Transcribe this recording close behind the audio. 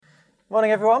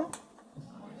Morning, everyone.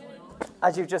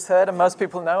 As you've just heard, and most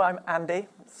people know, I'm Andy.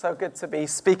 It's so good to be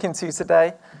speaking to you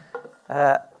today.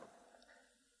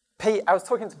 Pete, I was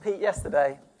talking to Pete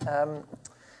yesterday, and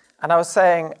I was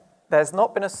saying there's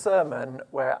not been a sermon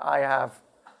where I have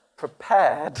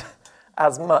prepared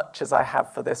as much as I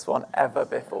have for this one ever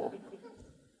before.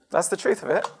 That's the truth of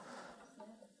it.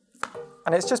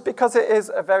 And it's just because it is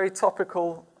a very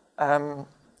topical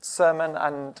sermon,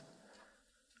 and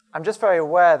I'm just very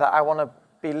aware that I want to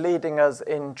be leading us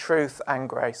in truth and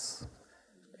grace.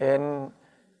 In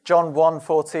John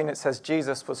 1:14, it says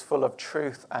Jesus was full of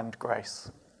truth and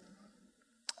grace.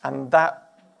 And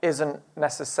that isn't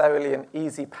necessarily an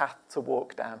easy path to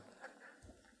walk down.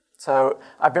 So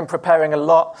I've been preparing a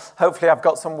lot. Hopefully I've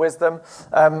got some wisdom.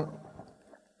 I've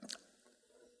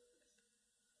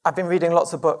been reading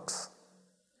lots of books.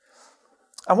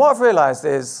 And what I've realized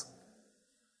is,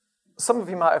 some of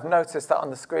you might have noticed that on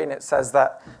the screen it says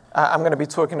that I'm going to be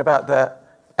talking about the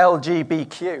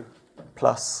LGBTQ+.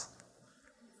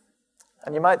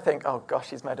 And you might think, oh gosh,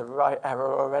 he's made a right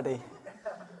error already.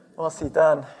 What's he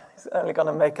done? He's only going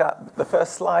to make up the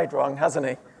first slide wrong, hasn't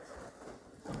he?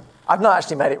 I've not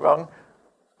actually made it wrong,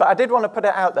 but I did want to put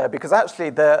it out there because actually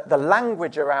the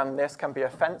language around this can be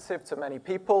offensive to many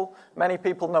people. Many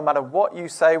people, no matter what you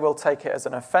say, will take it as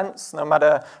an offense, no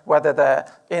matter whether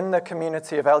they're in the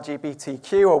community of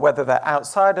LGBTQ or whether they're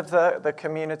outside of the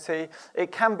community.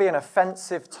 It can be an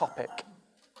offensive topic.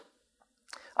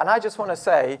 And I just want to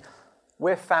say,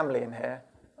 we're family in here,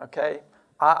 okay?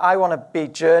 I want to be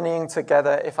journeying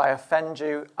together. If I offend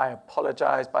you, I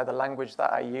apologize by the language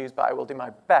that I use, but I will do my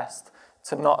best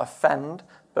to not offend,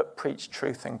 but preach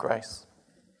truth and grace.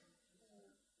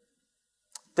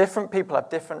 Different people have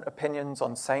different opinions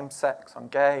on same-sex, on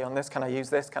gay, on this, can I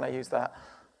use this, can I use that?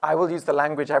 I will use the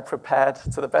language I've prepared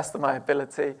to the best of my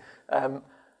ability, and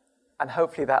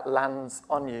hopefully that lands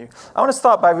on you. I want to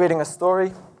start by reading a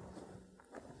story.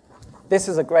 This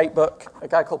is a great book. A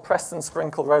guy called Preston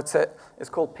Sprinkle wrote it. It's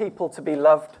called People to be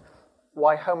Loved,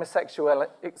 Why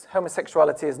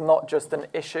Homosexuality is Not Just an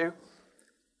Issue.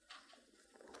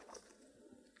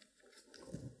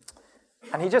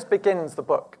 And he just begins the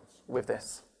book with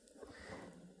this.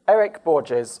 Eric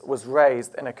Borges was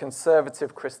raised in a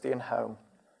conservative Christian home.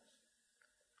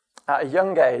 At a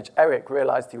young age, Eric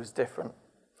realized he was different.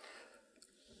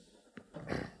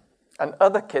 And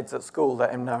other kids at school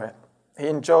let him know it. He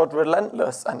endured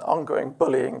relentless and ongoing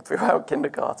bullying throughout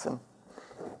kindergarten.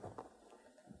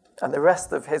 And the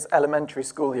rest of his elementary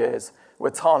school years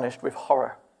were tarnished with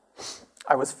horror.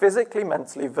 I was physically,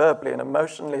 mentally, verbally, and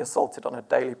emotionally assaulted on a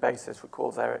daily basis,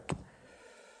 recalls Eric.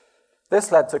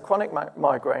 This led to chronic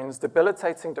migraines,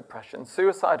 debilitating depression,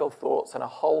 suicidal thoughts, and a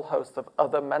whole host of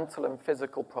other mental and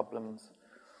physical problems.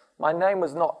 My name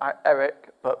was not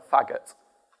Eric, but Faggot.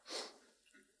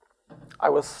 I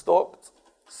was stalked,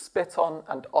 spit on,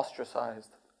 and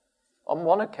ostracized. On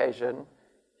one occasion,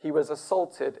 he was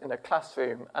assaulted in a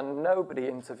classroom and nobody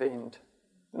intervened,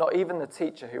 not even the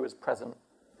teacher who was present.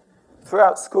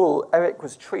 Throughout school, Eric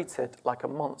was treated like a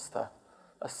monster,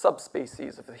 a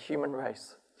subspecies of the human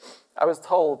race. I was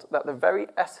told that the very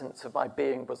essence of my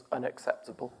being was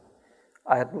unacceptable.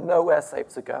 I had nowhere safe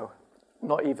to go,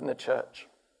 not even the church.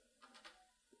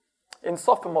 In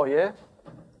sophomore year,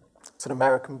 it's an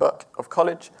American book, of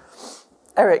college,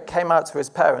 Eric came out to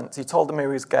his parents. He told them he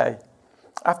was gay.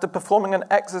 After performing an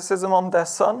exorcism on their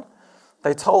son,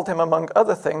 they told him, among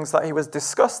other things, that he was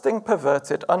disgusting,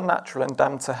 perverted, unnatural, and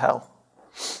damned to hell.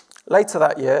 Later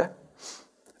that year,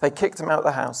 they kicked him out of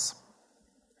the house.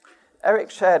 Eric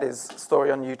shared his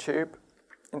story on YouTube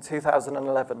in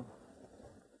 2011.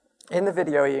 In the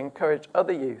video, he encouraged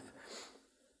other youth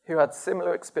who had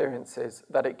similar experiences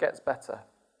that it gets better.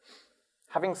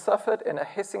 Having suffered in a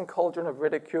hissing cauldron of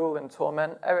ridicule and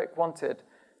torment, Eric wanted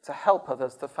to help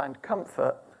others to find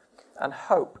comfort and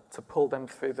hope to pull them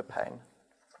through the pain.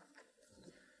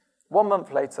 1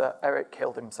 month later, Eric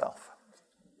killed himself.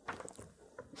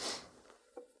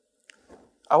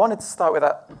 I wanted to start with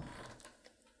that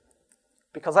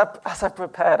because as I've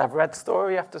prepared, I've read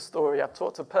story after story. I've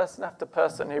talked to person after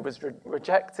person who was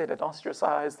rejected and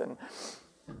ostracized, and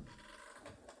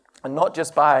not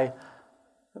just by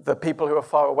the people who were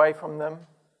far away from them,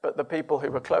 but the people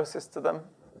who were closest to them.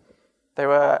 They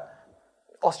were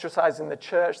ostracized in the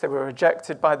church. They were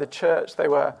rejected by the church. They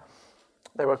were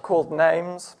called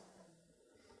names.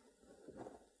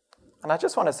 And I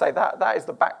just want to say that is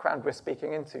the background we're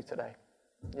speaking into today,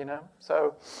 you know?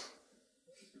 So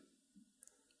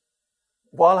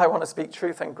while I want to speak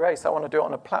truth and grace, I want to do it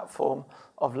on a platform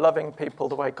of loving people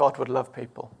the way God would love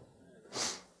people.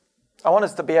 I want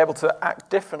us to be able to act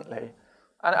differently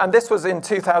And this was in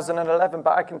 2011,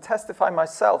 but I can testify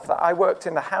myself that I worked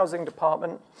in the housing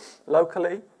department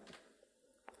locally.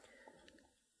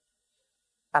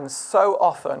 And so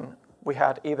often we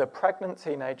had either pregnant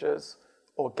teenagers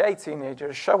or gay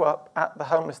teenagers show up at the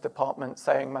homeless department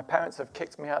saying, my parents have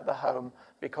kicked me out of the home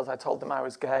because I told them I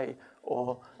was gay,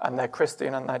 and they're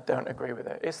Christian and I don't agree with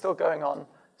it. It's still going on,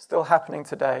 still happening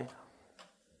today.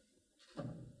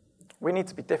 We need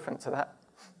to be different to that.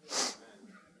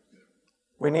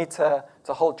 We need to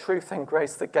hold truth and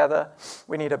grace together.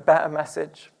 We need a better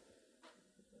message.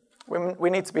 We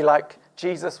need to be like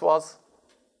Jesus was.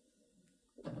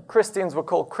 Christians were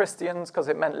called Christians because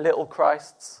it meant little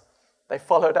Christs. They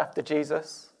followed after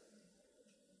Jesus.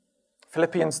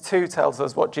 Philippians 2 tells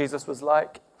us what Jesus was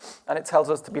like, and it tells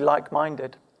us to be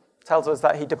like-minded. It tells us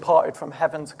that he departed from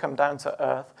heaven to come down to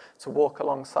earth to walk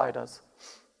alongside us.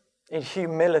 In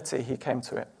humility, he came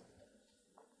to it.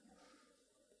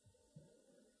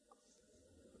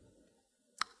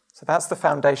 So that's the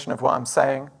foundation of what I'm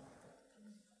saying.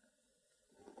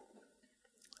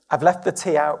 I've left the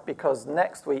tea out because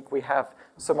next week we have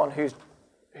someone who's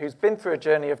been through a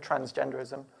journey of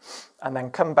transgenderism and then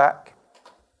come back,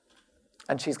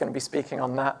 and she's going to be speaking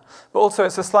on that. But also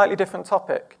it's a slightly different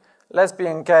topic.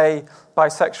 Lesbian, gay,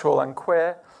 bisexual and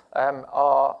queer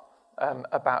are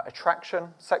about attraction,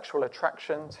 sexual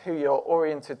attractions, who you're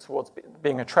oriented towards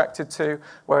being attracted to,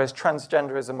 whereas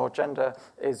transgenderism or gender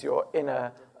is your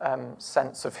inner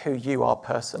sense of who you are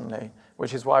personally,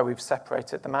 which is why we've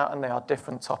separated them out, and they are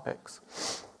different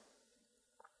topics.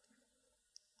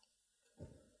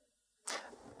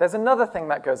 There's another thing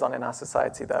that goes on in our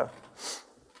society, though,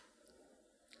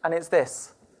 and it's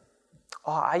this.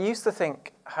 I used to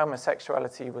think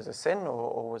homosexuality was a sin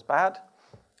or was bad,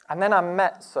 and then I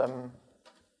met some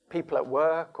people at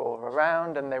work or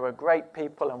around, and they were great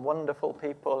people and wonderful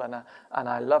people, and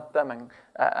I loved them,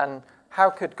 and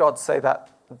how could God say that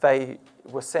they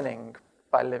were sinning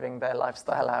by living their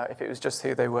lifestyle out if it was just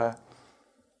who they were?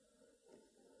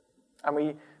 And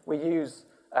we use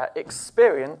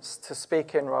experience to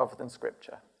speak in rather than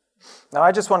scripture. Now,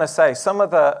 I just want to say, some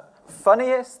of the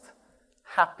funniest,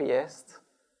 happiest,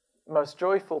 most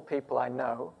joyful people I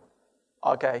know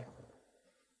are gay.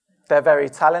 They're very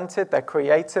talented, they're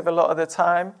creative a lot of the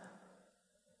time.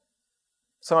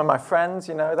 Some of my friends,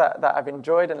 that I've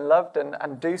enjoyed and loved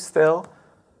and do still,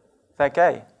 they're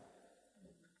gay.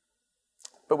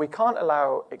 But we can't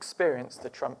allow experience to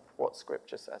trump what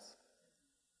Scripture says.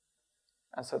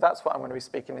 And so that's what I'm going to be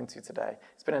speaking into today.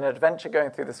 It's been an adventure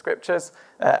going through the Scriptures.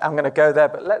 I'm going to go there,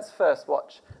 but let's first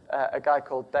watch a guy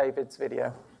called David's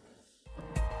video.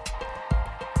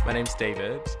 My name's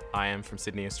David. I am from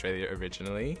Sydney, Australia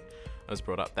originally. I was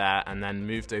brought up there and then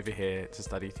moved over here to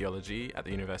study theology at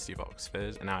the University of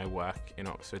Oxford. And now I work in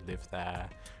Oxford, live there,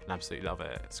 and absolutely love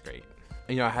it. It's great.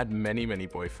 I had many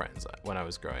boyfriends when I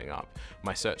was growing up.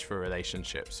 My search for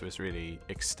relationships was really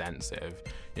extensive.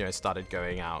 I started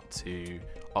going out to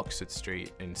Oxford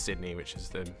Street in Sydney, which is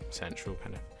the central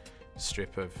kind of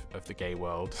strip of the gay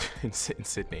world in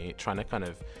Sydney, trying to kind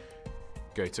of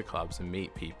go to clubs and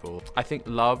meet people. I think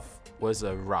love was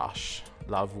a rush.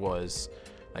 Love was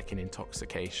like an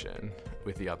intoxication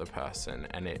with the other person,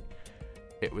 and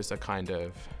it was a kind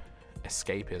of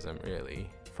escapism really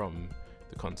from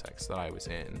the context that I was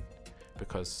in,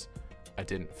 because I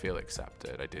didn't feel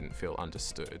accepted, I didn't feel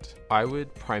understood. I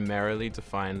would primarily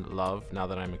define love, now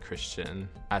that I'm a Christian,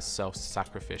 as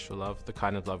self-sacrificial love, the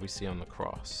kind of love we see on the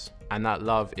cross. And that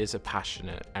love is a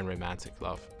passionate and romantic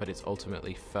love, but it's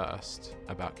ultimately first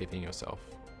about giving yourself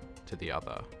to the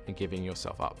other and giving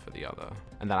yourself up for the other.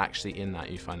 And that actually in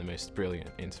that you find the most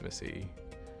brilliant intimacy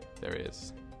there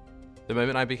is. The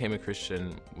moment I became a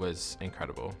Christian was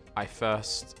incredible. I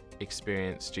first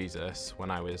experienced Jesus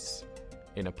when I was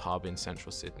in a pub in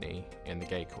central Sydney in the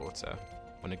gay quarter,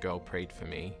 when a girl prayed for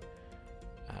me,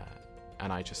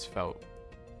 and I just felt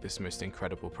this most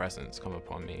incredible presence come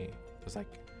upon me. It was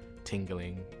like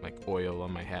tingling, like oil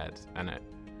on my head, and it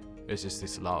was just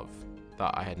this love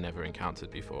that I had never encountered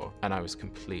before, and I was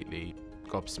completely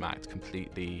gobsmacked,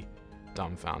 completely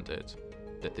dumbfounded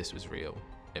that this was real.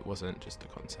 It wasn't just a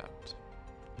concept.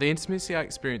 The intimacy I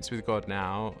experience with God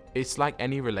now, it's like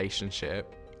any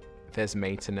relationship. There's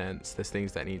maintenance, there's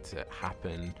things that need to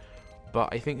happen. But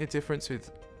I think the difference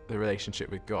with the relationship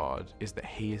with God is that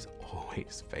He is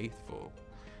always faithful.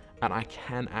 And I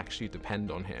can actually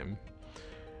depend on Him.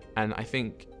 And I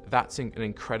think that's an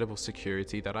incredible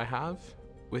security that I have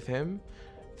with Him,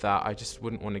 that I just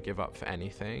wouldn't want to give up for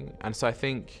anything. And so I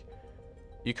think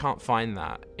you can't find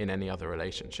that in any other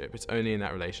relationship. It's only in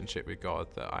that relationship with God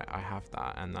that I have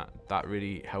that, and that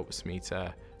really helps me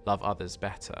to love others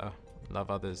better love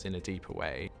others in a deeper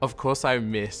way. Of course, I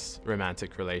miss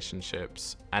romantic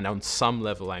relationships, and on some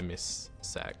level, I miss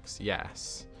sex,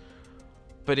 yes.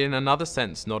 But in another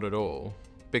sense, not at all,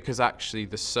 because actually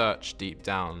the search deep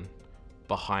down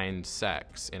behind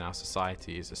sex in our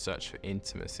society is a search for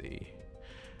intimacy.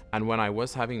 And when I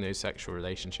was having those sexual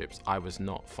relationships, I was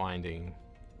not finding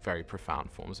very profound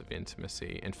forms of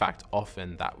intimacy. In fact,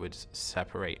 often that would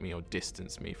separate me or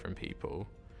distance me from people.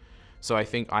 So I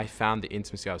think I found the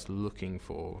intimacy I was looking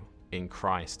for in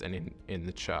Christ and in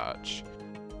the church.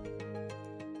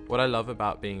 What I love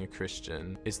about being a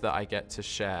Christian is that I get to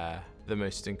share the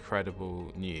most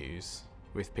incredible news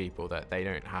with people, that they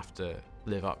don't have to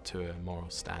live up to a moral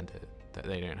standard, that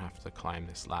they don't have to climb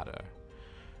this ladder.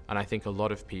 And I think a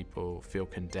lot of people feel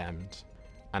condemned,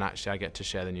 and actually I get to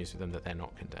share the news with them that they're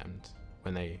not condemned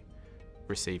when they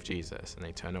receive Jesus and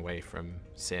they turn away from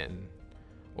sin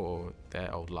or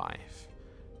their old life.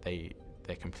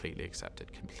 They're completely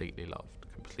accepted, completely loved,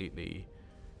 completely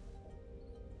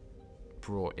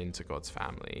brought into God's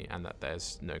family, and that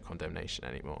there's no condemnation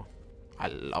anymore. I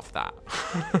love that.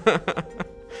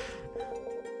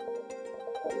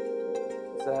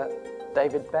 It's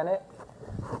David Bennett.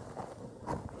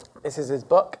 This is his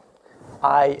book.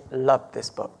 I loved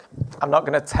this book. I'm not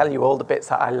going to tell you all the bits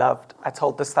that I loved. I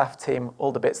told the staff team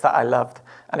all the bits that I loved,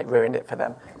 and it ruined it for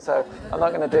them. So I'm not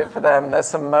going to do it for them. There's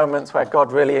some moments where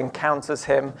God really encounters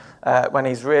him when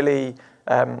he's really,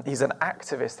 he's an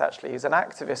activist, actually. He's an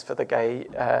activist for the gay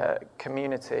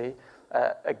community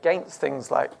against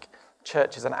things like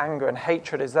churches, and anger and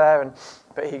hatred is there.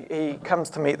 But he comes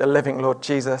to meet the living Lord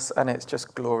Jesus, and it's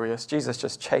just glorious. Jesus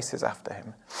just chases after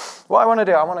him. What I want to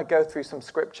do, I want to go through some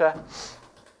scripture,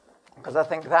 because I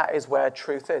think that is where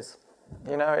truth is.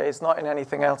 You know, it's not in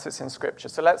anything else, it's in scripture.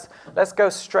 So let's go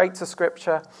straight to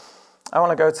scripture. I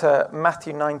want to go to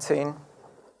Matthew 19.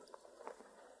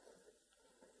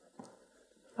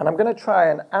 And I'm going to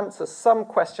try and answer some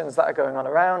questions that are going on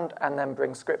around, and then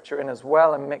bring scripture in as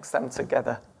well and mix them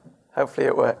together. Hopefully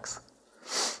it works.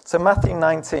 So Matthew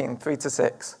 19,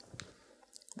 3-6.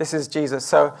 This is Jesus.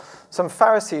 So some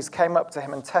Pharisees came up to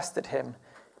him and tested him.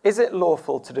 Is it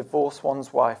lawful to divorce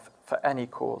one's wife for any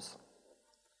cause?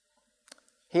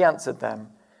 He answered them,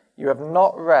 you have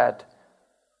not read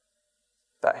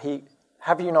that he...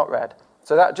 Have you not read?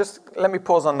 So that, just let me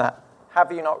pause on that.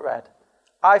 Have you not read?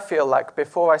 I feel like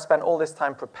before I spent all this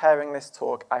time preparing this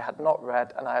talk, I had not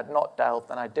read and I had not delved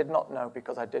and I did not know,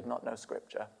 because I did not know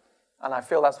scripture. And I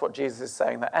feel that's what Jesus is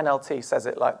saying. The NLT says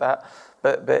it like that,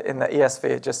 but in the ESV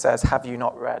it just says, have you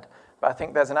not read? But I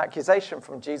think there's an accusation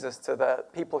from Jesus to the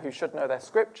people who should know their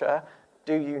scripture.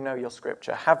 Do you know your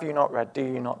scripture? Have you not read? Do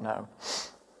you not know?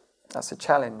 That's a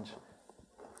challenge.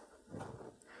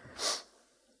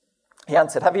 He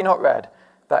answered, have you not read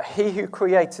that he who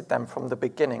created them from the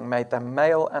beginning made them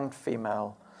male and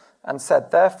female, and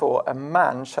said, therefore a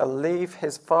man shall leave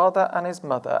his father and his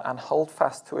mother and hold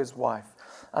fast to his wife,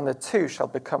 and the two shall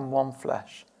become one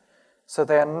flesh. So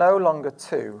they are no longer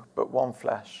two, but one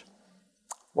flesh.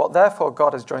 What therefore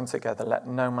God has joined together, let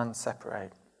no man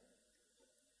separate.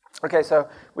 Okay, so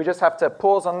we just have to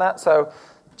pause on that. So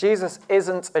Jesus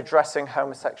isn't addressing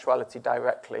homosexuality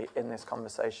directly in this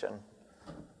conversation.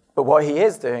 But what he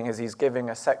is doing is he's giving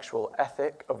a sexual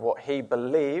ethic of what he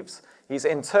believes. He's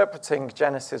interpreting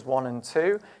Genesis 1 and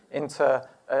 2 into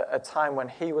a time when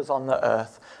he was on the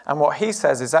earth. And what he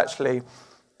says is actually,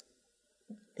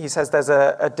 he says there's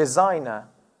a designer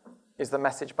is the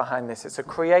message behind this. It's a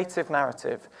creative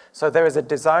narrative. So there is a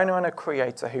designer and a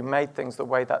creator who made things the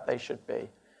way that they should be.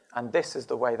 And this is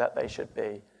the way that they should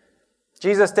be.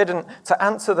 Jesus didn't, to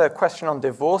answer the question on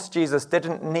divorce, Jesus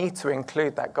didn't need to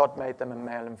include that God made them a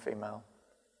male and female.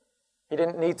 He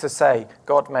didn't need to say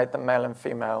God made them male and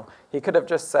female. He could have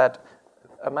just said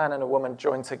a man and a woman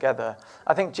joined together.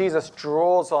 I think Jesus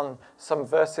draws on some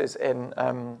verses in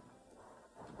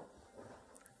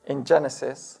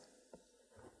Genesis.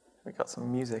 We got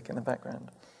some music in the background.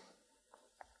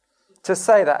 To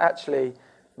say that actually,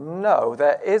 no,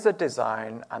 there is a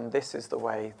design, and this is the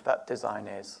way that design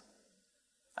is.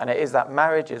 And it is that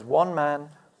marriage is one man,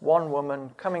 one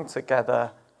woman coming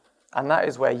together, and that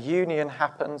is where union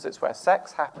happens, it's where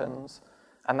sex happens,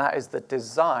 and that is the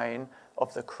design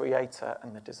of the creator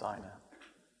and the designer.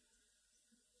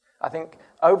 I think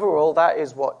overall that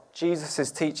is what Jesus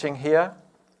is teaching here.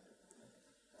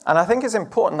 And I think it's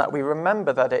important that we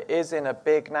remember that it is in a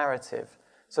big narrative.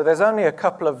 So there's only a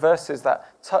couple of verses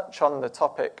that touch on the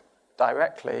topic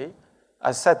directly.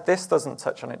 As said, this doesn't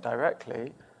touch on it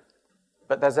directly.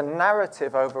 But there's a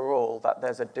narrative overall that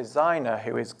there's a designer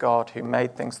who is God, who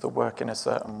made things to work in a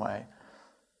certain way.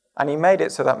 And he made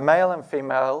it so that male and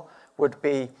female would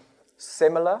be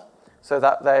similar, so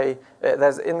that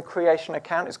there's in the creation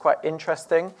account, it's quite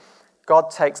interesting.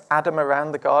 God takes Adam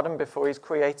around the garden before he's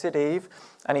created Eve,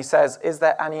 and he says, is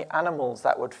there any animals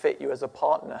that would fit you as a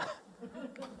partner?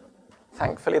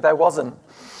 Thankfully, there wasn't.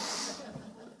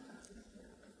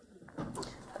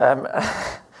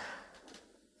 But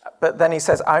then he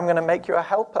says, I'm going to make you a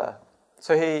helper.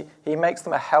 So he makes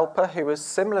them a helper who was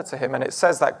similar to him. And it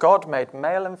says that God made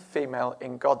male and female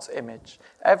in God's image.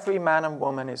 Every man and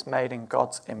woman is made in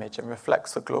God's image and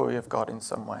reflects the glory of God in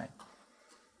some way.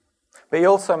 But he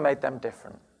also made them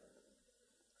different.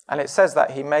 And it says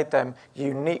that he made them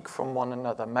unique from one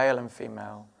another, male and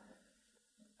female.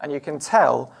 And you can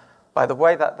tell by the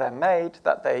way that they're made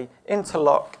that they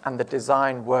interlock and the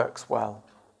design works well.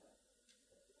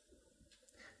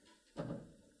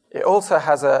 It also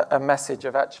has a message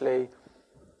of actually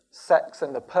sex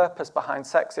and the purpose behind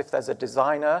sex. If there's a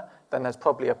designer, then there's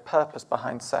probably a purpose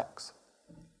behind sex.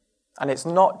 And it's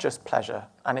not just pleasure,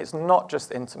 and it's not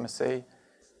just intimacy,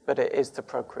 but it is to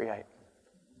procreate.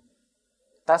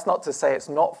 That's not to say it's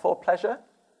not for pleasure,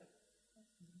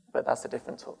 but that's a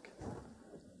different talk.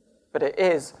 But it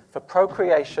is for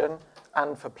procreation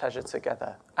and for pleasure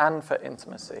together, and for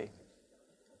intimacy.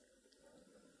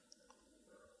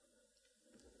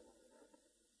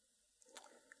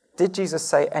 Did Jesus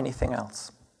say anything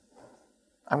else?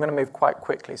 I'm going to move quite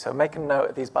quickly, so make a note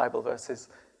of these Bible verses,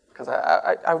 because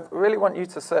I really want you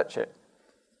to search it.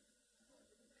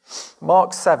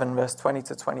 Mark 7, verse 20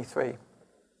 to 23.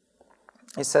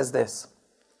 It says this.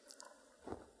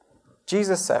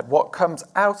 Jesus said, what comes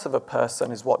out of a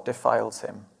person is what defiles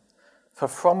him. For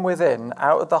from within,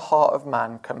 out of the heart of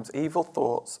man, comes evil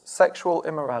thoughts, sexual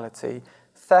immorality,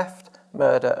 theft,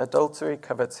 murder, adultery,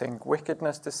 coveting,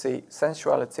 wickedness, deceit,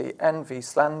 sensuality, envy,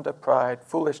 slander, pride,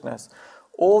 foolishness.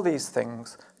 All these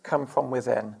things come from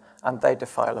within, and they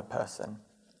defile a person.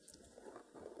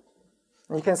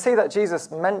 And you can see that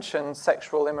Jesus mentions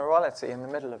sexual immorality in the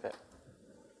middle of it.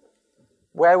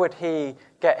 Where would he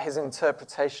get his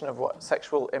interpretation of what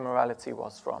sexual immorality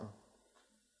was from?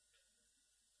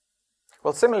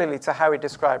 Well, similarly to how he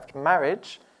described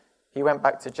marriage, he went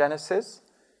back to Genesis.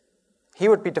 He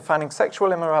would be defining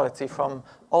sexual immorality from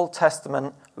Old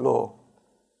Testament law.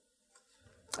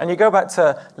 And you go back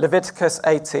to Leviticus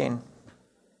 18.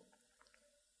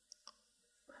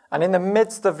 And in the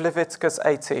midst of Leviticus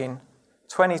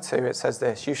 18:22, it says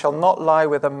this, you shall not lie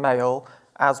with a male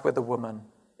as with a woman.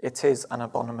 It is an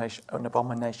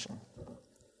abomination.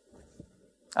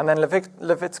 And then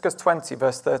Leviticus 20,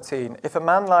 verse 13, if a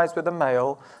man lies with a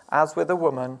male as with a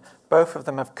woman, both of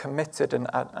them have committed an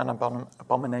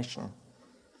abomination.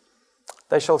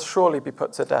 They shall surely be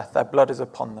put to death. Their blood is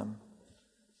upon them.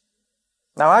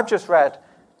 Now, I've just read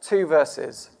 2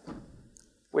 verses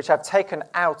which I've taken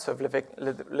out of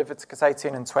Leviticus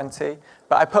 18 and 20,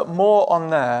 but I put more on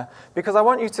there because I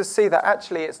want you to see that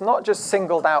actually it's not just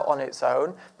singled out on its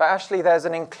own, but actually there's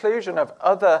an inclusion of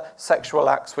other sexual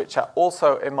acts which are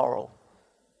also immoral.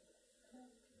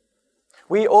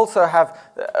 We also have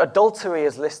adultery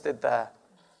is listed there.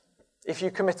 If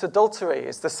you commit adultery,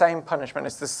 it's the same punishment,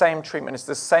 it's the same treatment,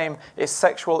 it's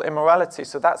sexual immorality.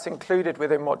 So that's included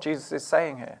within what Jesus is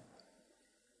saying here.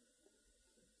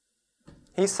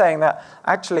 He's saying that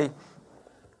actually,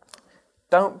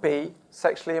 don't be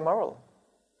sexually immoral.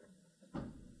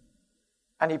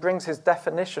 And he brings his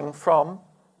definition from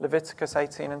Leviticus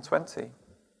 18 and 20.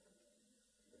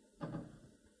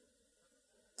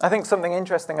 I think something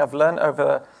interesting I've learned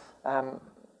over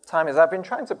time is I've been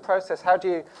trying to process how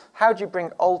do you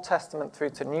bring Old Testament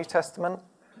through to New Testament?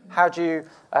 How do you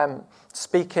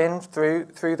speak in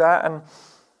through that? And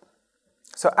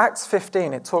so Acts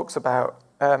 15, it talks about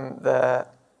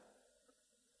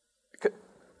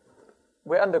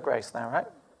we're under grace now, right?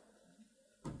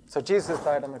 So Jesus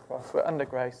died on the cross. We're under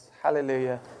grace.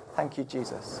 Hallelujah. Thank you,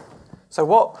 Jesus. So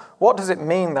what does it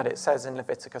mean that it says in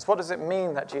Leviticus? What does it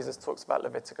mean that Jesus talks about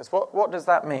Leviticus? What does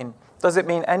that mean? Does it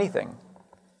mean anything?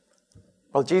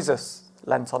 Well, Jesus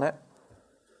lent on it.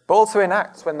 But also in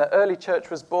Acts, when the early church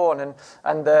was born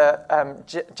and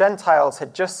the Gentiles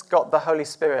had just got the Holy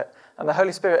Spirit, and the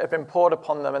Holy Spirit had been poured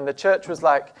upon them, and the church was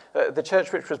like, the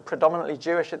church which was predominantly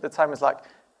Jewish at the time was like,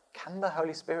 can the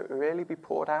Holy Spirit really be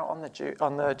poured out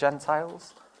on the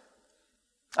Gentiles?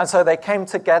 And so they came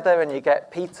together, and you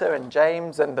get Peter and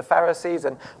James and the Pharisees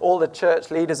and all the church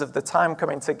leaders of the time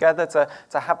coming together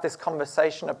to have this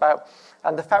conversation about,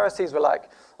 and the Pharisees were like,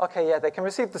 okay, yeah, they can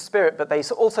receive the Spirit, but they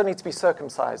also need to be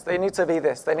circumcised. They need to be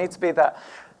this, they need to be that.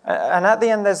 And at the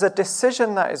end, there's a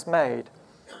decision that is made,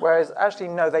 whereas actually,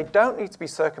 no, they don't need to be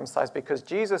circumcised because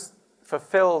Jesus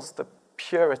fulfills the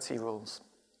purity rules.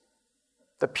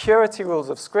 the purity rules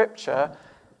of Scripture,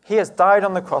 he has died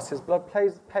on the cross. His blood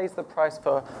pays the price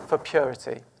for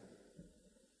purity.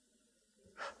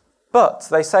 But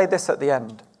they say this at the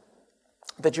end.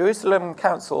 The Jerusalem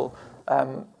Council,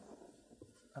 have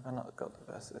I not got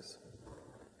the verses?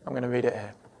 I'm going to read it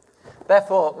here.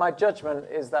 Therefore, my judgment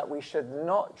is that we should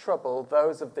not trouble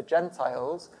those of the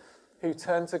Gentiles who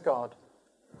turn to God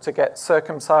to get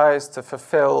circumcised, to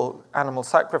fulfill animal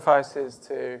sacrifices,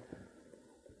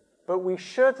 but we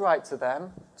should write to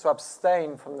them to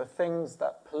abstain from the things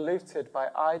that polluted by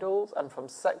idols and from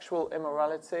sexual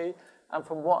immorality and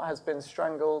from what has been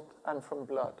strangled and from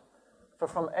blood. For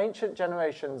from ancient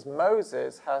generations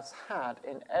Moses has had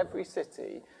in every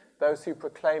city those who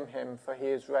proclaim him, for he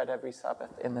is read every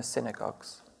Sabbath in the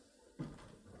synagogues.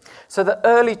 So the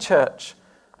early church,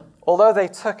 although they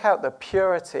took out the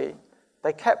purity,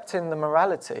 they kept in the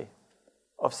morality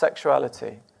of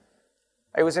sexuality.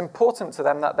 It was important to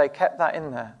them that they kept that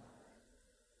in there.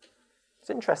 It's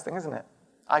interesting, isn't it?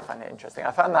 I find it interesting.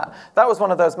 I found that was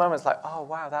one of those moments like, oh,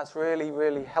 wow, that's really,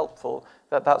 really helpful,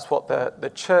 that's what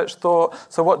the church thought.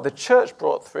 So what the church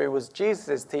brought through was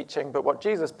Jesus' teaching, but what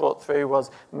Jesus brought through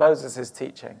was Moses'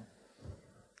 teaching.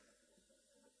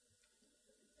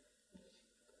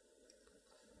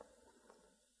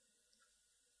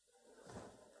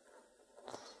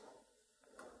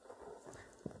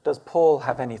 Does Paul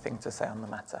have anything to say on the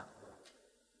matter?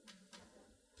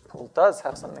 Paul does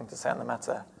have something to say on the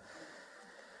matter.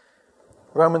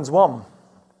 Romans 1. And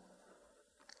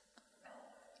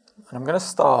I'm going to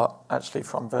start actually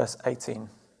from verse 18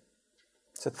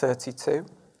 to 32.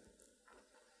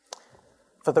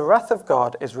 For the wrath of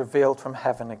God is revealed from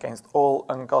heaven against all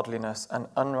ungodliness and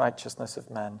unrighteousness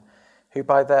of men, who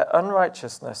by their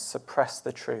unrighteousness suppress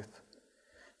the truth.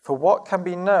 For what can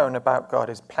be known about God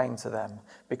is plain to them,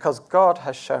 because God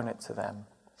has shown it to them.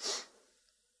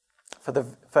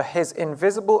 For his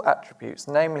invisible attributes,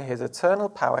 namely his eternal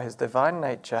power, his divine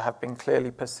nature, have been clearly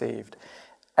perceived,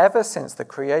 ever since the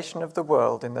creation of the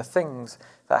world in the things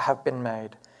that have been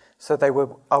made, so they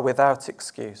are without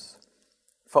excuse.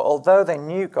 For although they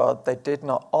knew God, they did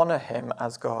not honor him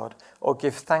as God or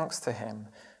give thanks to him,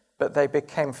 but they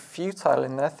became futile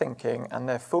in their thinking, and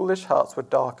their foolish hearts were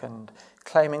darkened.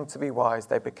 Claiming to be wise,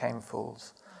 they became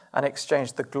fools, and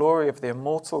exchanged the glory of the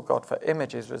immortal God for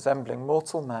images resembling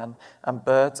mortal man and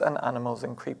birds and animals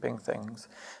and creeping things.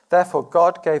 Therefore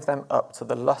God gave them up to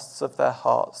the lusts of their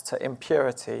hearts, to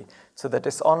impurity, to the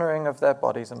dishonoring of their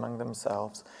bodies among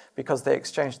themselves, because they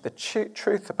exchanged the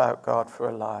truth about God for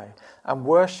a lie, and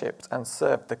worshipped and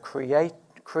served the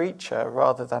creature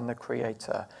rather than the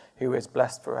Creator, who is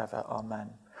blessed forever. Amen.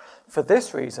 For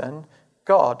this reason,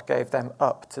 God gave them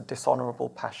up to dishonorable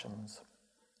passions.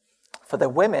 For the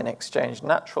women exchanged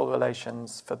natural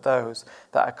relations for those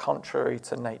that are contrary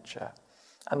to nature.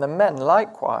 And the men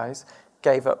likewise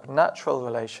gave up natural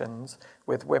relations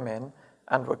with women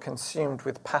and were consumed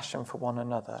with passion for one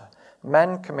another,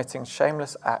 men committing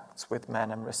shameless acts with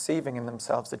men and receiving in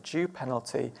themselves a due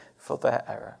penalty for their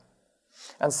error.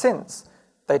 And since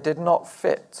they did not see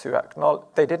fit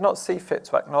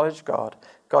to acknowledge God,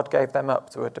 God gave them up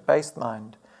to a debased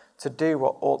mind, to do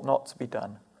what ought not to be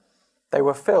done. They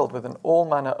were filled with all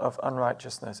manner of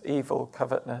unrighteousness, evil,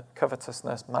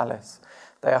 covetousness, malice.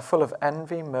 They are full of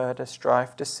envy, murder,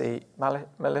 strife, deceit,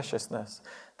 maliciousness.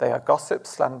 They are gossips,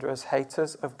 slanderers,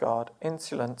 haters of God,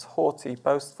 insolent, haughty,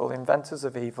 boastful, inventors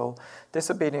of evil,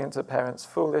 disobedient to parents,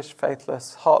 foolish,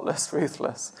 faithless, heartless,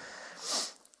 ruthless.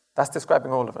 That's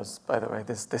describing all of us, by the way,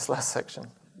 this last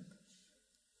section.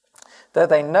 Though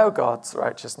they know God's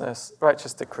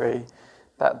righteous decree,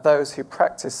 that those who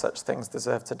practice such things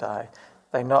deserve to die,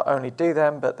 they not only do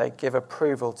them, but they give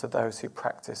approval to those who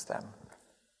practice them.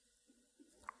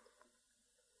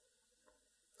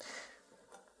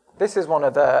 This is one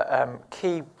of the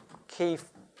key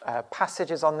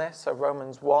passages on this, so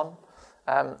Romans 1.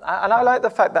 And I like the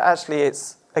fact that actually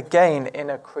it's, again, in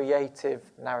a creative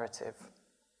narrative.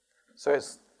 So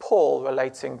it's Paul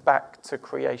relating back to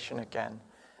creation again.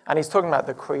 And he's talking about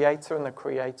the creator and the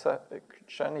creation.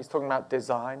 He's talking about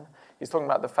design. He's talking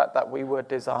about the fact that we were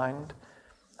designed.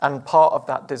 And part of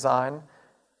that design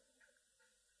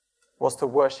was to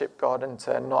worship God and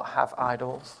to not have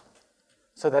idols.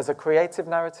 So there's a creative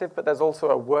narrative, but there's also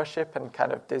a worship and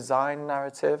kind of design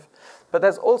narrative. But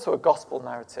there's also a gospel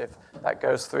narrative that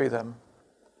goes through them.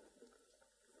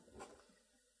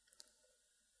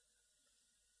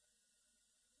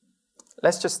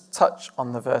 Let's just touch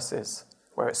on the verses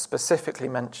where it specifically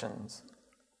mentions.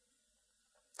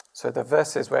 So the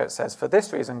verses where it says, "For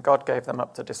this reason God gave them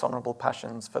up to dishonorable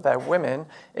passions, for their women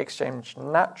exchanged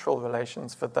natural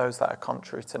relations for those that are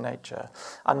contrary to nature.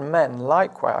 And men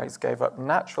likewise gave up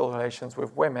natural relations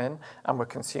with women and were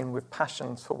consumed with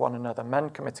passions for one another, men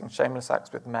committing shameless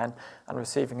acts with men and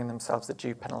receiving in themselves the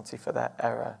due penalty for their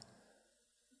error."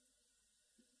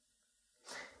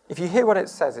 If you hear what it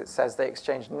says they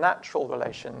exchanged natural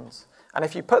relations. And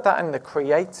if you put that in the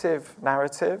creative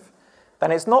narrative,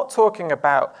 then it's not talking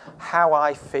about how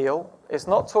I feel. It's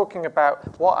not talking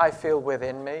about what I feel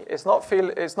within me. It's not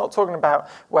talking about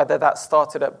whether that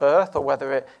started at birth or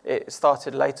whether it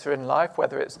started later in life,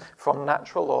 whether it's from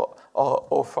natural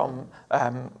or from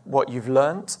what you've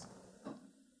learnt.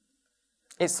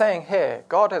 It's saying here,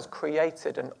 God has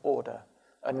created an order,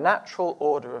 a natural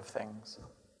order of things.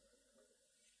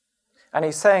 And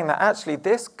he's saying that actually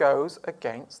this goes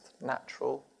against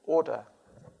natural order.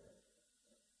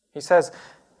 He says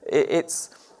it's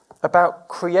about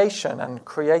creation and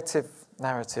creative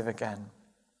narrative again.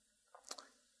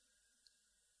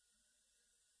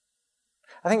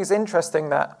 I think it's interesting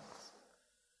that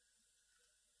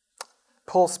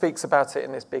Paul speaks about it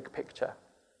in this big picture,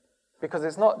 because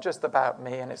it's not just about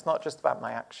me and it's not just about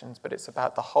my actions, but it's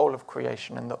about the whole of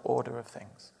creation and the order of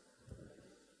things.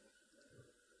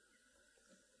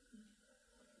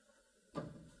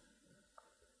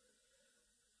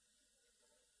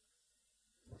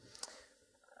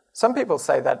 Some people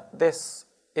say that this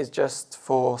is just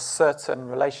for certain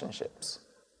relationships.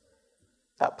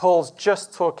 That Paul's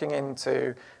just talking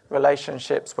into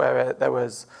relationships where there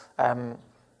was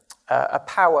a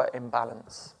power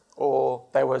imbalance, or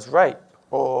there was rape,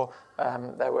 or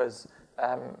there was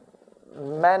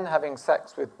men having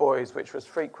sex with boys, which was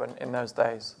frequent in those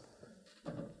days.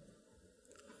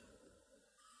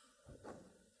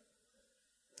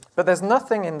 But there's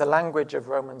nothing in the language of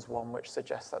Romans 1 which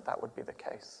suggests that that would be the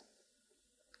case.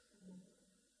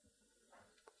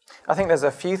 I think there's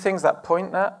a few things that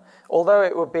point that. Although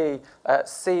it would be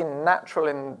seen natural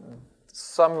in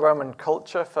some Roman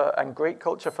culture and Greek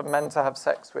culture for men to have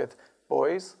sex with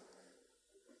boys,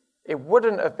 it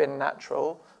wouldn't have been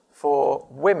natural for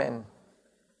women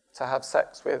to have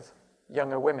sex with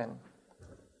younger women.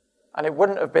 And it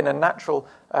wouldn't have been a natural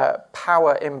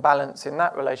power imbalance in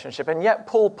that relationship. And yet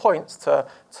Paul points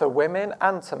to women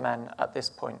and to men at this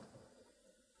point.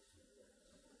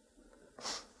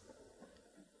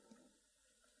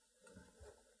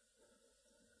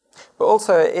 But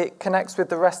also it connects with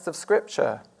the rest of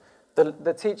Scripture.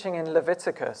 The teaching in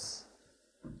Leviticus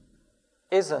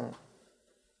isn't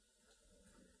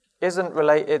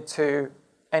related to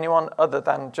anyone other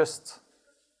than just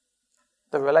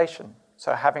the relation.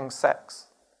 So having sex.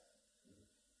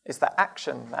 It's the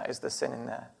action that is the sin in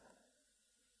there.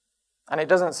 And it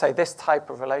doesn't say this type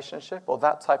of relationship or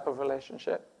that type of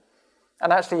relationship.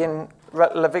 And actually in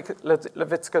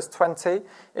Leviticus 20,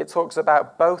 it talks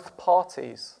about both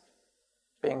parties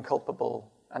being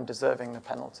culpable and deserving the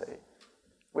penalty,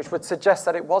 which would suggest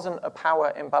that it wasn't a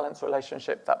power imbalance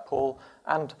relationship that Paul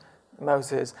and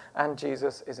Moses and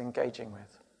Jesus is engaging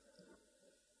with.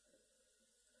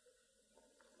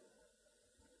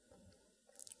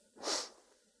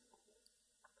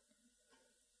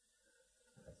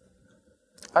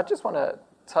 I just want to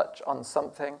touch on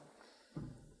something.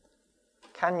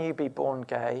 Can you be born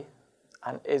gay,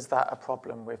 and is that a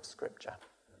problem with Scripture?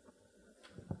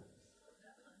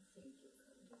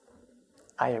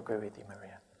 I agree with you,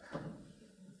 Maria.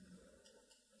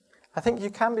 I think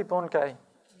you can be born gay.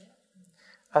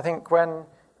 I think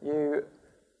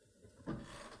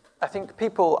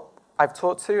people I've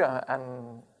talked to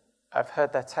and I've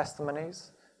heard their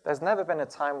testimonies, there's never been a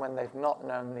time when they've not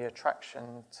known the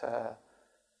attraction to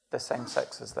the same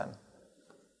sex as them.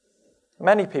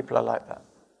 Many people are like that.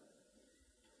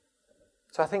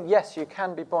 So I think, yes, you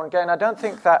can be born gay, and I don't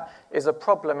think that is a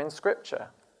problem in Scripture.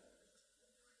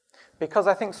 Because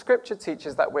I think Scripture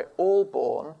teaches that we're all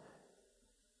born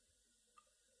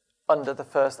under the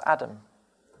first Adam.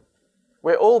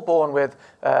 We're all born with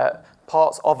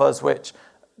parts of us which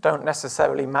don't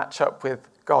necessarily match up with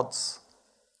God's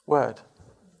word.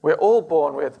 We're all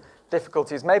born with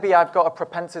difficulties. Maybe I've got a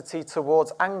propensity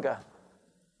towards anger.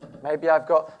 Maybe I've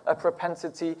got a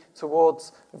propensity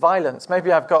towards violence.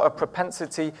 Maybe I've got a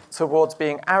propensity towards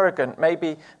being arrogant.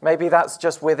 Maybe that's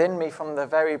just within me from the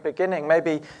very beginning.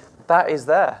 Maybe that is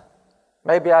there.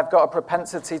 Maybe I've got a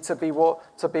propensity to be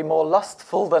more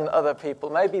lustful than other people.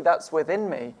 Maybe that's within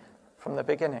me from the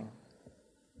beginning.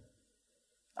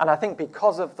 And I think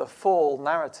because of the fall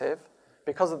narrative,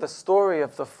 because of the story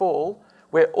of the fall,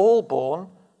 we're all born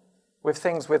with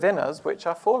things within us which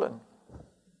are fallen.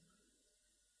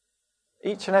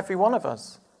 Each and every one of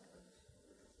us.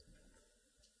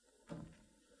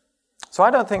 So I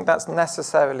don't think that's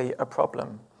necessarily a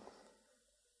problem.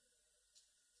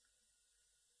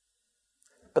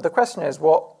 But the question is,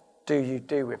 what do you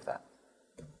do with that?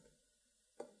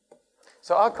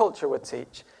 So our culture would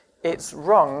teach it's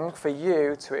wrong for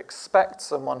you to expect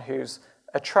someone who's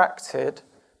attracted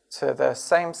to the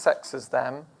same sex as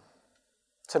them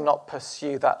to not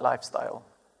pursue that lifestyle.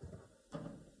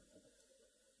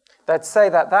 They'd say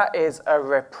that that is a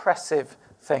repressive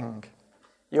thing.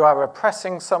 You are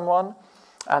repressing someone,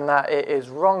 and that it is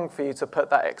wrong for you to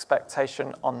put that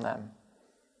expectation on them.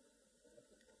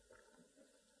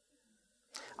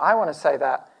 I want to say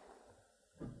that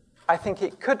I think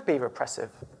it could be repressive.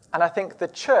 And I think the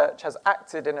church has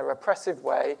acted in a repressive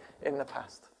way in the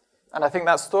past. And I think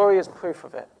that story is proof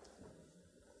of it.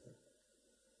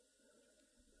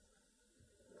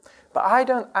 But I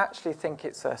don't actually think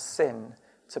it's a sin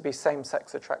to be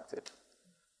same-sex attracted.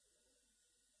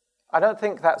 I don't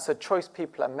think that's a choice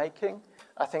people are making.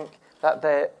 I think that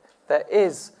there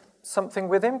is something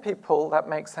within people that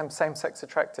makes them same-sex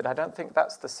attracted. I don't think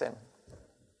that's the sin.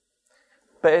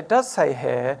 But it does say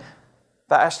here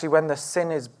that actually when the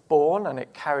sin is born and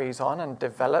it carries on and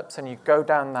develops and you go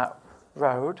down that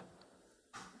road,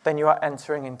 then you are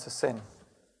entering into sin.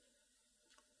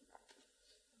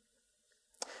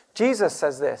 Jesus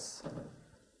says this.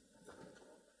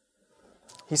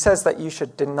 He says that you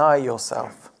should deny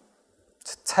yourself,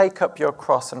 to take up your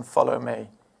cross and follow me.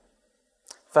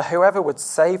 For whoever would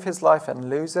save his life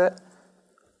and lose it,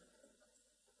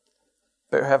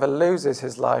 but whoever loses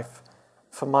his life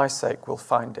for my sake will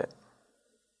find it.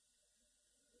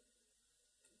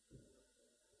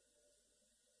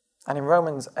 And in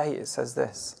Romans 8 it says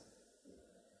this.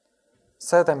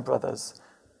 So then, brothers,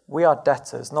 we are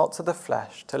debtors, not to the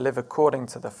flesh, to live according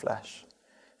to the flesh.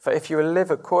 For if you live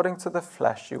according to the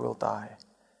flesh, you will die.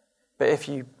 But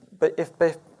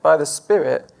if by the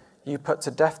Spirit you put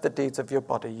to death the deeds of your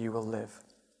body, you will live.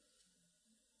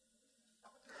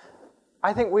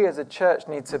 I think we as a church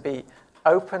need to be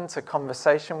open to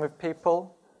conversation with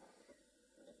people.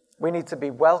 We need to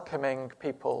be welcoming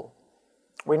people.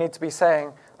 We need to be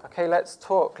saying, okay, let's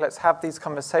talk, let's have these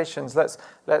conversations,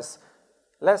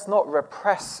 let's not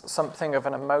repress something of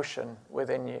an emotion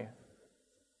within you.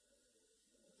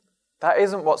 That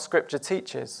isn't what Scripture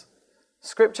teaches.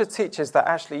 Scripture teaches that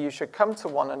actually you should come to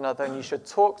one another and you should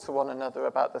talk to one another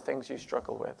about the things you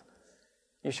struggle with.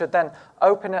 You should then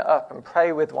open it up and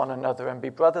pray with one another and be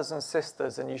brothers and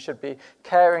sisters, and you should be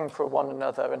caring for one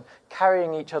another and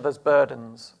carrying each other's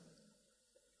burdens.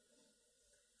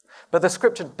 But the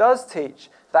Scripture does teach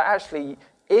that actually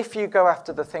if you go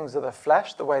after the things of the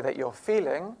flesh the way that you're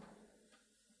feeling,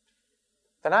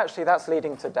 then actually that's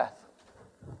leading to death,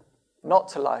 not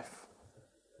to life.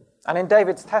 And in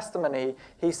David's testimony,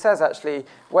 he says actually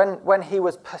when he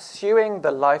was pursuing the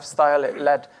lifestyle, it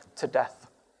led to death.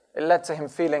 It led to him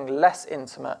feeling less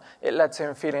intimate. It led to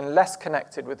him feeling less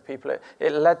connected with people.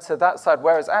 It led to that side,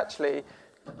 whereas actually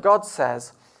God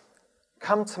says,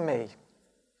 come to me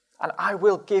and I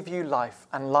will give you life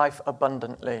and life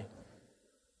abundantly.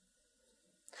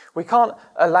 We can't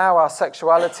allow our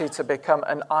sexuality to become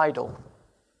an idol.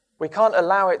 We can't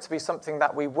allow it to be something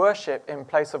that we worship in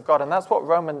place of God. And that's what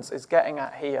Romans is getting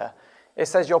at here. It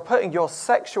says you're putting your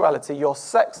sexuality, your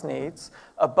sex needs,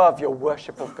 above your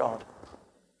worship of God.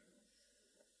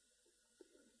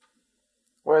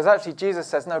 Whereas actually Jesus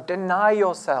says, no, deny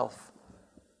yourself.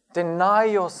 Deny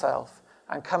yourself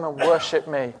and come and worship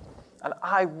me. And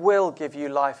I will give you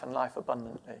life and life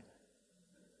abundantly.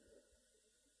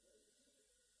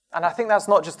 And I think that's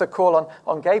not just a call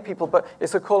on gay people, but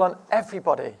it's a call on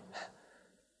everybody.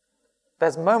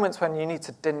 There's moments when you need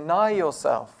to deny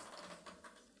yourself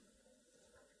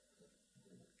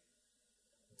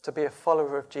to be a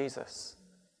follower of Jesus,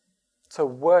 to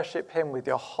worship him with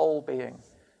your whole being,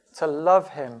 to love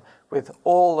him with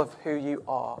all of who you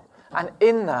are. And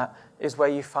in that is where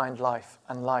you find life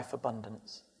and life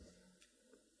abundance.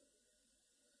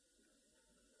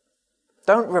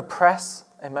 Don't repress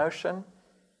emotion.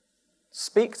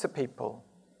 Speak to people.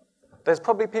 There's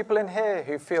probably people in here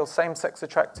who feel same-sex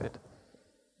attracted.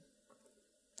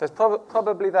 There's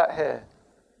probably that here.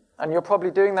 And you're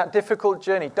probably doing that difficult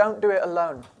journey. Don't do it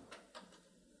alone.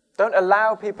 Don't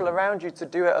allow people around you to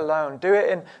do it alone. Do it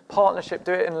in partnership,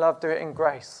 do it in love, do it in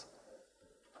grace.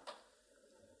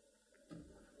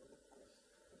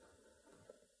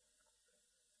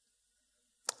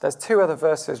 There's two other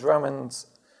verses, I'm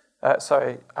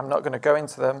not going to go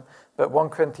into them, but 1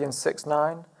 Corinthians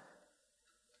 6:9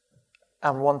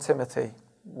 and 1 Timothy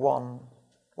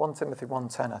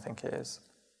 1:10, I think it is.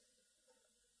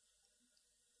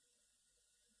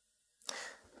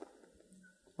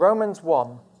 Romans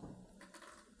 1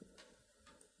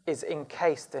 is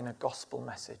encased in a gospel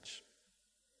message.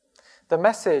 The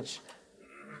message,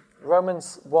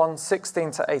 Romans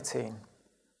 1:16 to 18.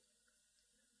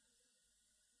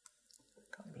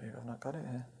 Can't believe I've not got it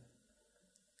here.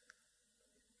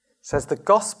 It says, the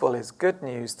gospel is good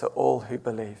news to all who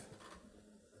believe.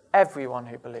 Everyone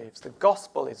who believes. The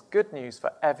gospel is good news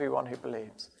for everyone who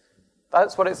believes.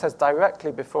 That's what it says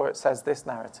directly before it says this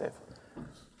narrative.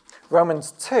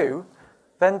 Romans 2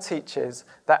 then teaches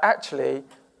that actually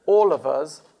all of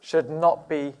us should not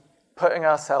be putting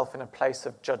ourselves in a place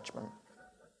of judgment.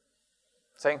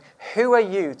 Saying, who are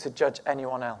you to judge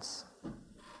anyone else?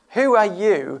 Who are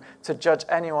you to judge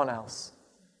anyone else?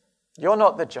 You're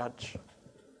not the judge.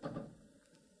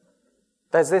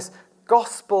 There's this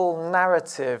gospel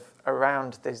narrative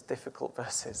around these difficult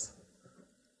verses.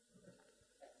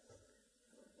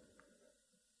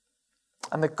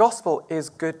 And the gospel is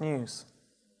good news.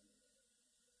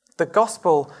 The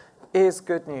gospel is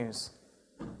good news.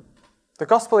 The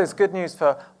gospel is good news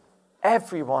for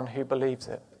everyone who believes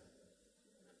it.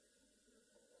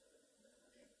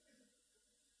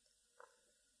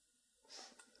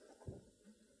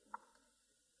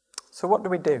 So what do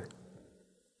we do?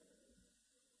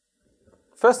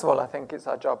 First of all, I think it's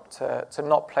our job to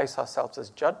not place ourselves as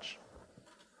judge.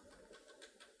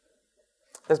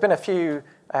 There's been a few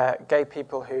gay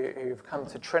people who've come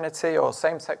to Trinity, or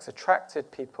same-sex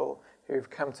attracted people who've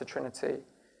come to Trinity.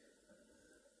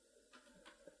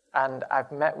 And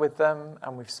I've met with them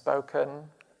and we've spoken.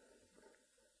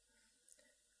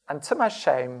 And to my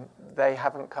shame, they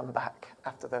haven't come back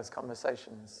after those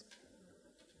conversations.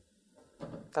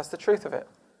 That's the truth of it.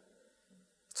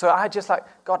 So I just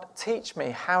God, teach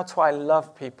me, how do I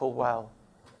love people well?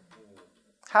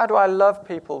 How do I love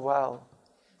people well?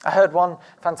 I heard one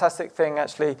fantastic thing,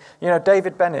 actually.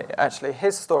 David Bennett, actually,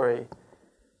 his story.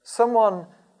 Someone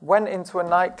went into a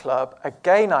nightclub, a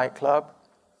gay nightclub,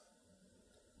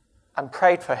 and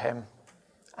prayed for him.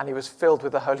 And he was filled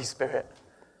with the Holy Spirit.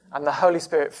 And the Holy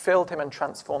Spirit filled him and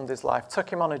transformed his life, took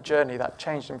him on a journey that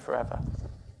changed him forever.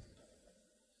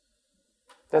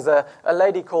 There's a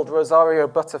lady called Rosario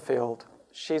Butterfield.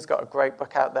 She's got a great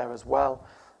book out there as well.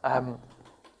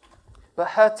 But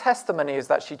her testimony is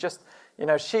that she just,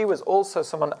 she was also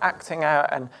someone acting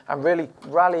out and really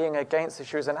rallying against it.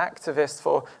 She was an activist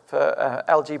for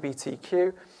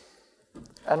LGBTQ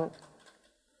and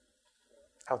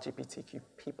LGBTQ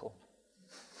people.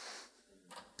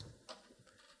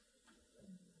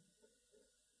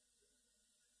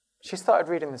 She started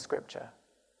reading the scripture.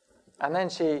 And then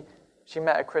she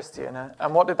met a Christian.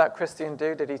 And what did that Christian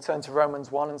do? Did he turn to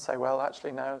Romans 1 and say, well,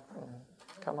 actually, no,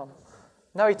 come on.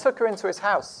 No, he took her into his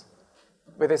house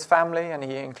with his family, and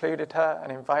he included her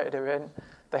and invited her in.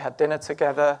 They had dinner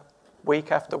together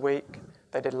week after week.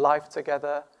 They did life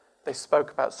together. They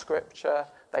spoke about scripture.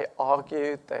 They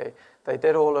argued. They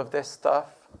did all of this stuff.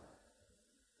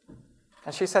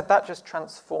 And she said that just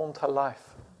transformed her life.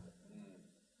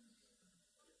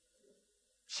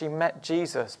 She met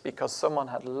Jesus because someone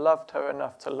had loved her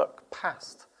enough to look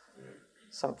past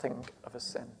something of a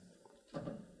sin,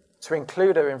 to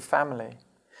include her in family.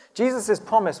 Jesus'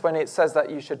 promise when it says that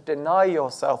you should deny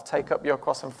yourself, take up your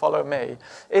cross and follow me,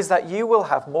 is that you will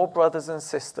have more brothers and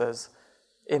sisters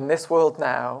in this world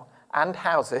now and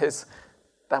houses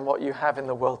than what you have in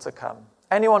the world to come.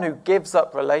 Anyone who gives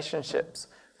up relationships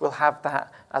will have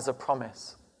that as a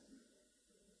promise.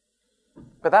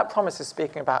 But that promise is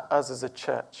speaking about us as a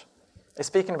church. It's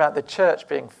speaking about the church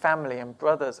being family and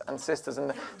brothers and sisters.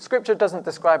 And the scripture doesn't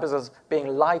describe us as being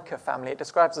like a family. It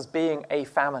describes us being a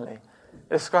family. It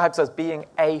describes us being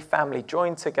a family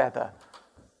joined together.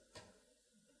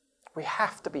 We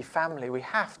have to be family. We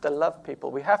have to love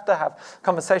people. We have to have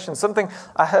conversations. Something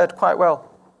I heard quite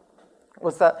well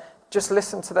was that just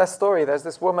listen to their story. There's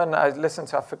this woman I listened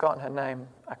to. I've forgotten her name.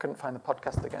 I couldn't find the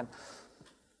podcast again.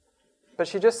 But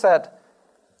she just said,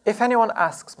 if anyone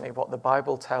asks me what the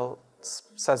Bible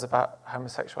says about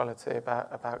homosexuality,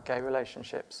 about gay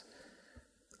relationships,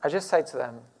 I just say to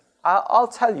them, I'll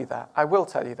tell you that. I will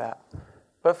tell you that.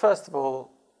 But first of all,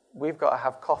 we've got to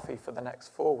have coffee for the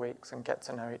next 4 weeks and get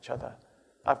to know each other.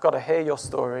 I've got to hear your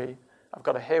story. I've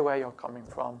got to hear where you're coming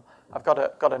from. I've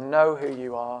got to know who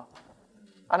you are.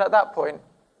 And at that point,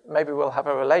 maybe we'll have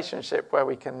a relationship where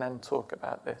we can then talk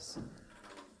about this.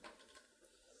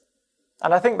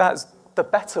 And I think that's the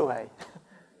better way.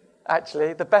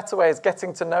 Actually, the better way is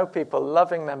getting to know people,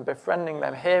 loving them, befriending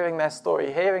them, hearing their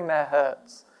story, hearing their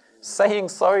hurts, saying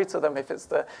sorry to them if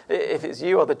it's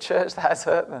you or the church that has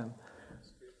hurt them,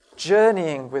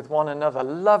 journeying with one another,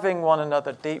 loving one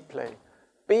another deeply,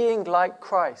 being like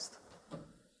Christ.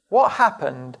 What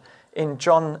happened in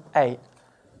John 8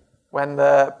 when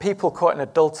the people caught in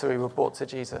adultery were brought to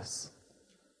Jesus?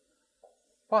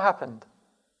 What happened?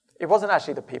 It wasn't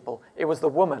actually the people. It was the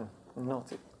woman.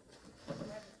 Naughty.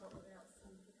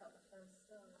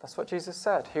 That's what Jesus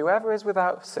said. Whoever is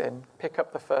without sin, pick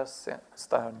up the first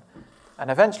stone.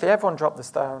 And eventually everyone dropped the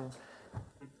stone.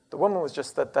 The woman was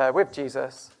just stood there with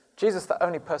Jesus. Jesus, the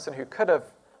only person who could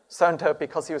have stoned her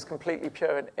because he was completely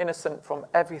pure and innocent from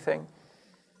everything.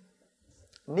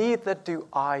 Neither do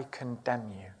I condemn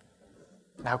you.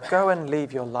 Now go and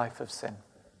leave your life of sin.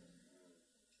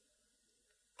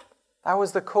 That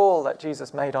was the call that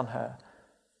Jesus made on her.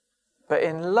 But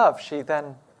in love, she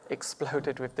then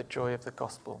exploded with the joy of the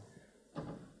gospel.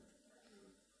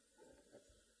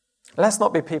 Let's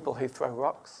not be people who throw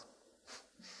rocks.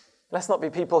 Let's not be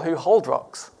people who hold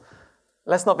rocks.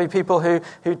 Let's not be people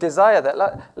who desire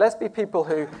that. Let's be people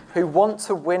who want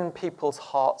to win people's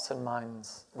hearts and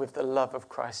minds with the love of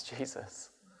Christ Jesus.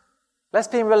 Let's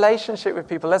be in relationship with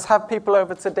people. Let's have people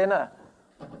over to dinner.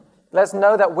 Let's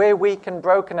know that we're weak and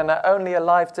broken and are only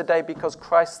alive today because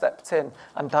Christ stepped in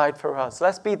and died for us.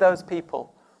 Let's be those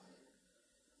people.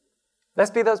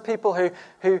 Let's be those people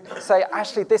who say,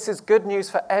 actually, this is good news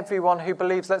for everyone who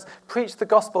believes. Let's preach the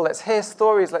gospel. Let's hear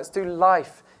stories. Let's do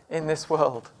life in this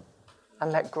world.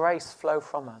 And let grace flow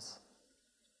from us.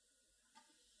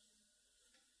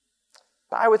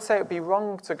 But I would say it would be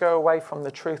wrong to go away from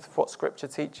the truth of what Scripture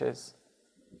teaches.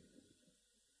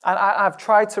 And I've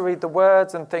tried to read the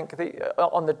words and think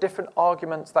on the different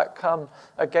arguments that come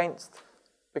against,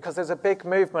 because there's a big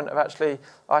movement of actually,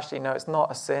 no, it's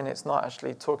not a sin, it's not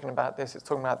actually talking about this, it's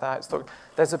talking about that.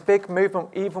 There's a big movement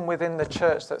even within the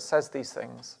church that says these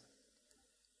things.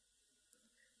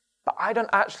 But I don't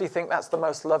actually think that's the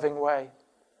most loving way.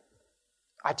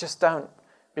 I just don't.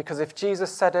 Because if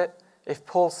Jesus said it, if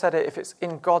Paul said it, if it's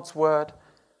in God's word,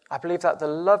 I believe that the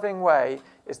loving way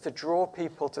is to draw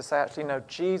people to say, actually, no,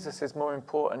 Jesus is more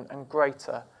important and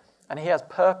greater, and he has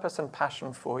purpose and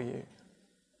passion for you.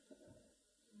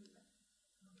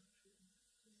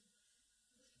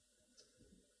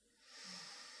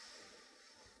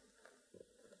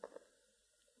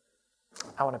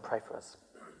 I want to pray for us.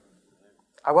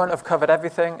 I won't have covered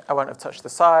everything. I won't have touched the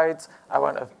sides. I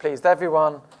won't have pleased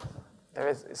everyone. There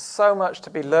is so much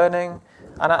to be learning.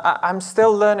 And I'm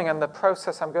still learning, and the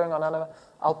process I'm going on. And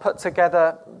I'll put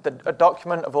together a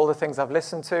document of all the things I've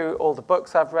listened to, all the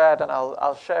books I've read, and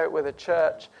I'll share it with the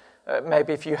church.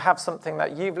 Maybe if you have something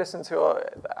that you've listened to, or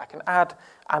I can add.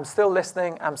 I'm still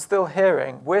listening. I'm still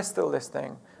hearing. We're still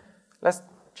listening. Let's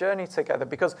journey together,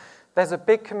 because there's a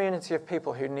big community of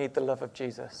people who need the love of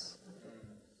Jesus.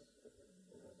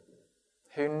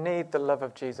 Who need the love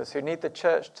of Jesus, who need the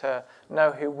church to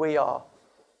know who we are.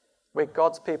 We're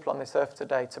God's people on this earth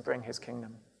today to bring his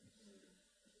kingdom.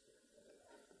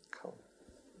 Cool.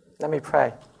 Let me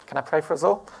pray. Can I pray for us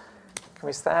all? Can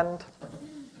we stand?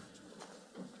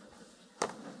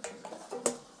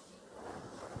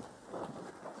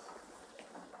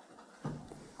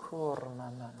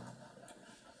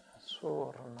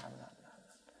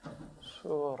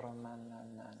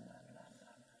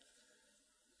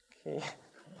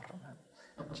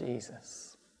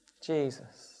 Jesus,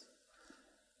 Jesus,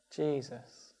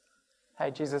 Jesus.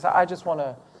 Hey, Jesus, I just want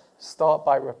to start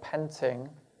by repenting,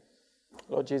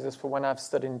 Lord Jesus, for when I've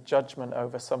stood in judgment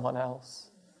over someone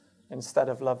else instead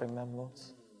of loving them, Lord.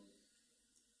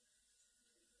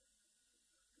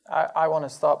 I want to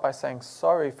start by saying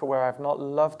sorry for where I've not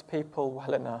loved people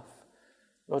well enough,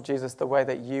 Lord Jesus, the way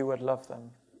that you would love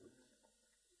them.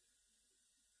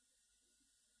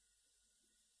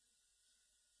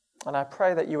 And I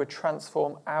pray that you would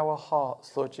transform our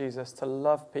hearts, Lord Jesus, to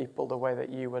love people the way that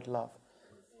you would love.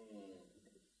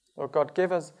 Lord God,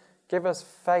 give us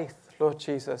faith, Lord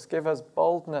Jesus. Give us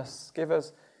boldness. Give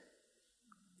us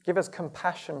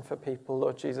compassion for people,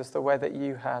 Lord Jesus, the way that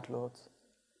you had, Lord.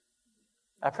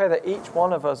 I pray that each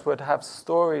one of us would have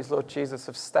stories, Lord Jesus,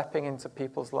 of stepping into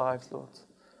people's lives, Lord.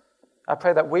 I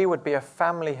pray that we would be a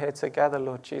family here together,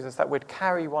 Lord Jesus, that we'd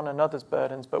carry one another's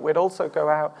burdens, but we'd also go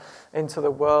out into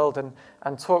the world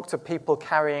and talk to people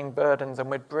carrying burdens, and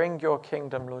we'd bring your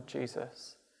kingdom, Lord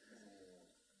Jesus.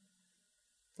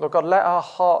 Lord God, let our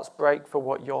hearts break for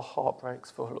what your heart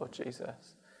breaks for, Lord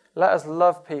Jesus. Let us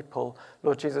love people,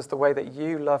 Lord Jesus, the way that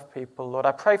you love people, Lord.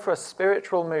 I pray for a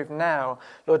spiritual move now,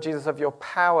 Lord Jesus, of your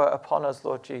power upon us,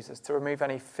 Lord Jesus, to remove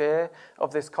any fear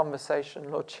of this conversation,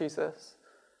 Lord Jesus.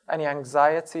 Any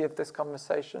anxiety of this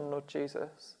conversation, Lord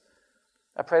Jesus.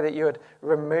 I pray that you would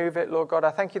remove it, Lord God. I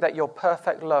thank you that your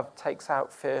perfect love takes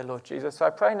out fear, Lord Jesus. So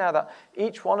I pray now that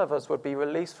each one of us would be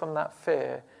released from that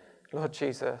fear, Lord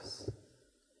Jesus.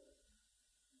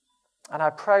 And I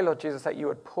pray, Lord Jesus, that you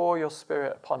would pour your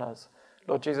Spirit upon us.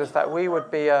 Lord Jesus, that we would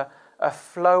be a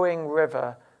flowing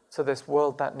river to this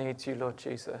world that needs you, Lord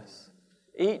Jesus.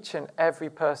 Each and every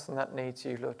person that needs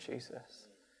you, Lord Jesus.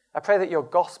 I pray that your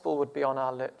gospel would be on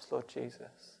our lips, Lord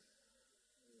Jesus.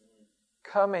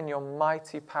 Come in your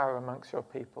mighty power amongst your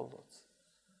people, Lord.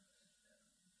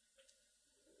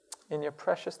 In your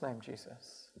precious name,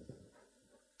 Jesus.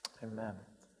 Amen.